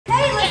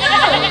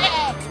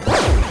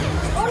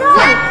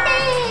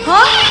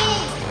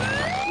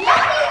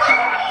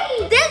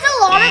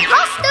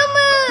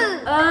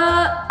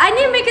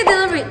a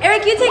delivery.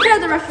 Eric, you take care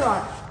of the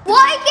restaurant. Well,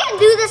 I can't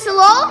do this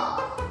alone.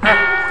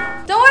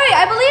 Don't worry,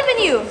 I believe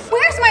in you.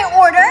 Where's my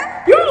order?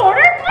 Your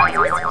order?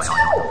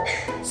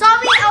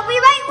 Sorry, I'll be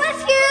right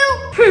with you.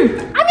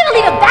 I'm gonna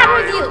leave a bad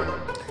review.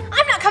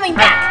 I'm not coming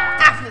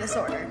back after this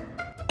order.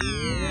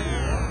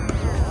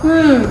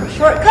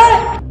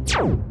 Shortcut.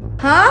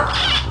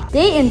 Huh?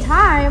 Date and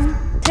time.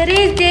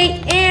 Today's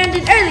date and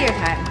an earlier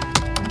time.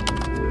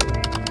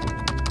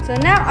 So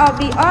now I'll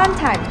be on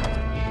time.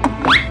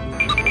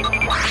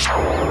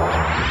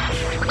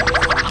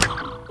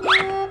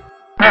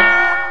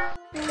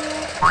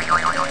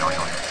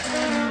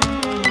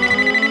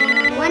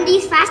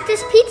 Wendy's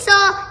fastest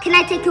pizza. Can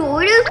I take your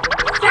order?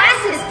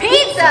 Fastest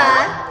pizza?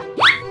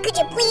 Could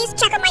you please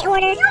check on my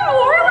order? Your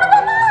order? What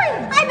about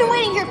mine? I've been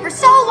waiting here for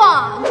so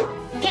long.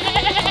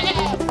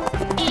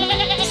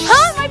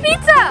 Huh? My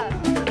pizza!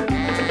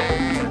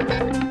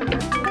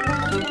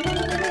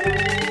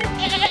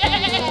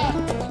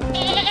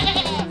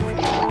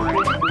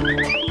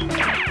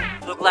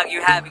 Look like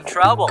you're having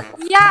trouble.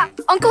 Yeah,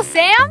 Uncle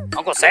Sam?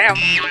 Uncle Sam?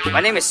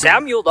 My name is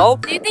Samuel, though.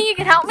 Do you think you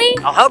can help me?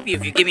 I'll help you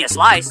if you give me a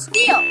slice.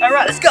 Deal. All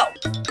right, let's go.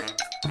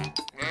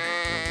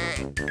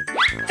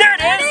 There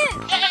it is.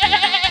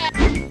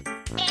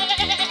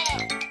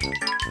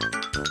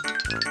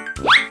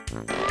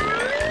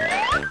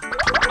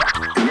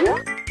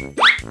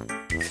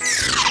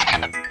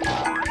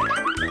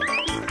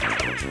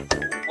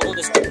 Hold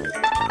this.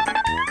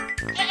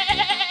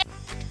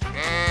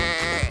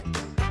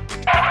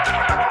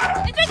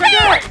 It's right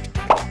there!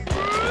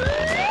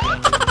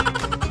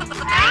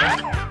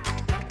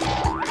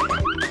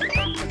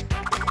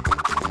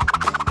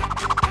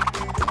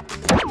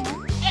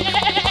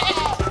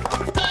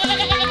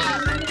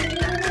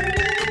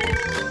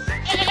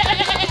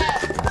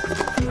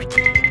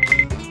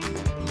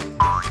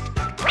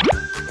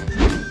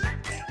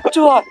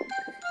 Too high.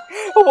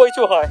 Oh, way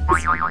too high.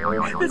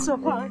 It's so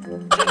high.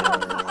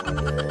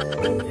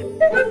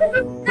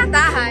 Not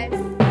that high.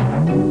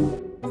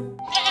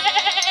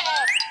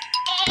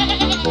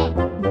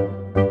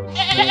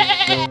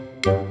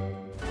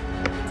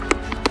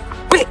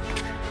 Wait,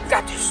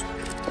 got this.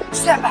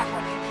 Stand back,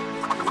 Wendy.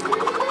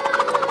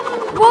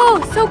 Whoa,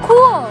 so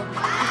cool!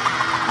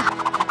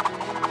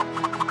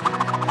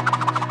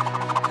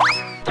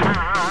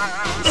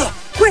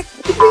 Quick,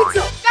 the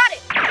pizza. Got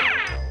it!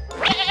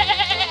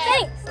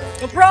 Thanks!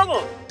 No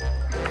problem.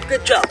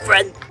 Good job,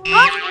 friend.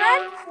 Huh,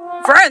 friend?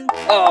 Friend?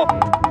 Oh,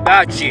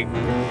 that sheep.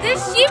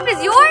 This sheep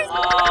is yours?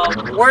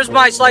 Where's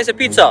my slice of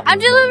pizza? I'm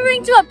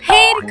delivering to a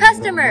paid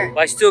customer.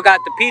 I still got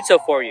the pizza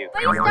for you.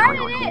 But you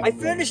started it. I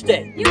finished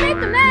it. You made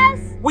the mess.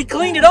 We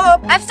cleaned it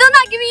up. I'm still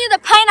not giving you the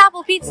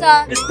pineapple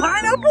pizza. It's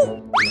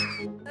pineapple.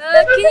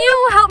 Can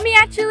you help me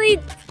actually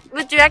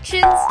with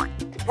directions?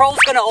 The portal's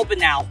gonna open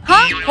now.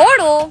 Huh?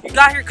 Portal? You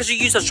got here because you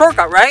used a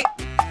shortcut, right?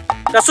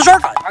 That's the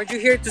shortcut. Aren't you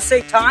here to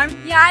save time?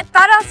 Yeah, I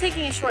thought I was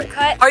taking a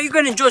shortcut. How are you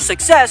gonna enjoy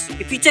success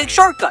if you take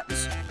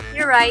shortcuts?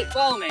 You're right.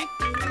 Follow me.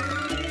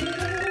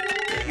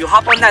 You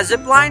hop on that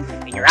zip line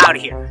and you're out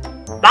of here.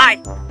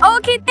 Bye. Oh,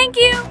 okay, thank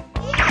you.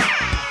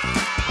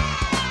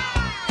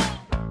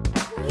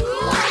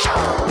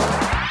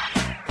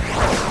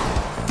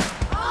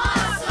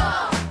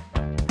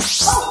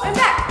 Oh, I'm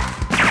back.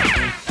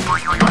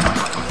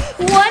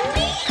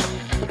 Wendy?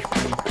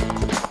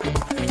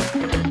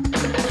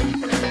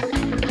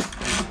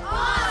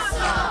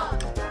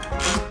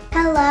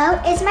 Hello,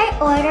 is my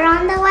order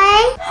on the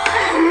way?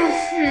 I'm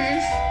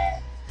hungry.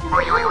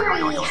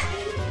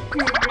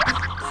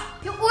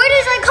 Your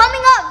orders are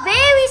coming up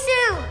very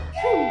soon.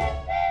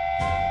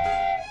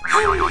 I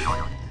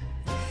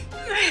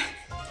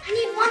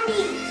need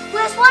Wendy.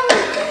 Where's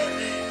Wendy?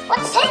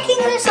 What's taking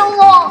her so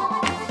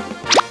long?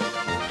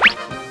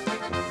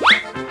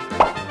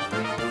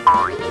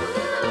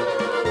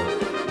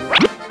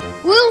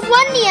 Where's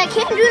Wendy? I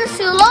can't do this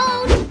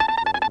alone.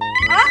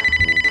 Huh?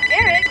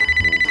 Eric?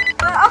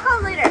 I'll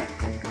call later.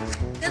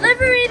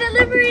 Delivery,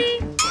 delivery.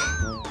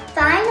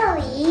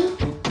 Finally.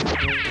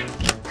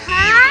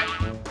 Huh?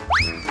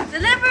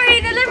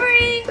 Delivery,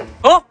 delivery.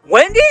 Huh?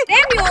 Wendy?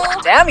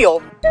 Samuel.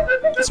 Samuel?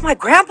 That's my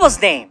grandpa's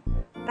name.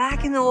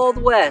 Back in the Old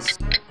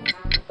West.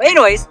 But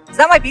anyways, is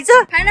that my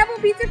pizza? Pineapple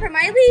pizza for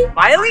Miley?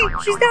 Miley?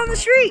 She's down the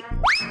street.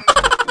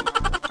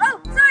 Oh,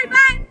 sorry,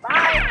 bye.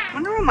 Bye.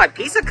 Wonder when my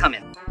pizza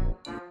coming.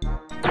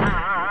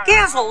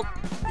 Canceled.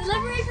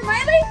 Delivery for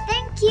Miley?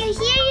 Thank you. Here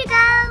you go.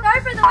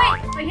 Sorry for the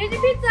wait, but here's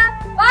your pizza.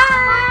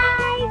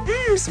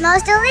 Bye.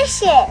 Smells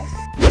delicious.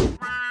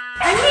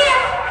 I'm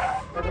here.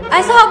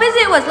 I saw how busy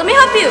it was. Let me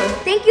help you.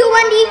 Thank you,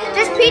 Wendy.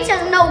 This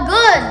pizza's no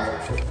good.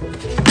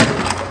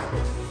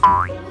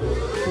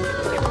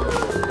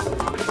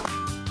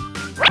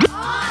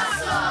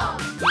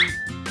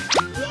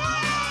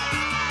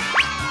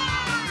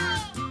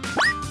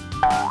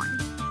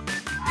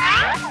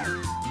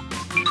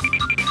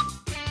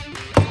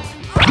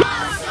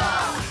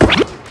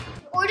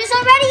 Orders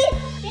are ready.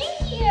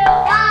 Thank you.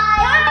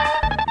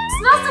 Bye.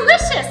 Smells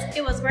delicious.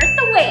 It was worth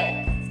the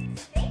wait.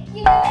 Thank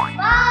you.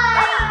 Bye.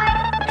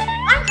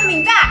 I'm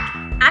coming back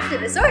after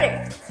this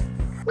order.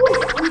 Ooh,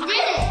 we did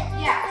it.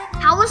 Yeah.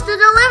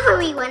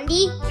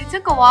 Wendy? It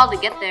took a while to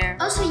get there.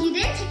 Oh, so you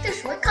didn't take the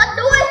shortcut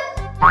to it?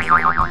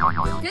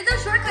 There's no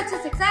shortcut to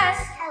success.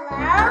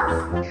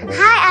 Hello?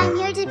 Hi, I'm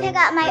here to pick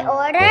up my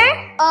order.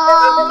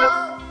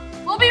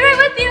 We'll be right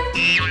with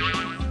you.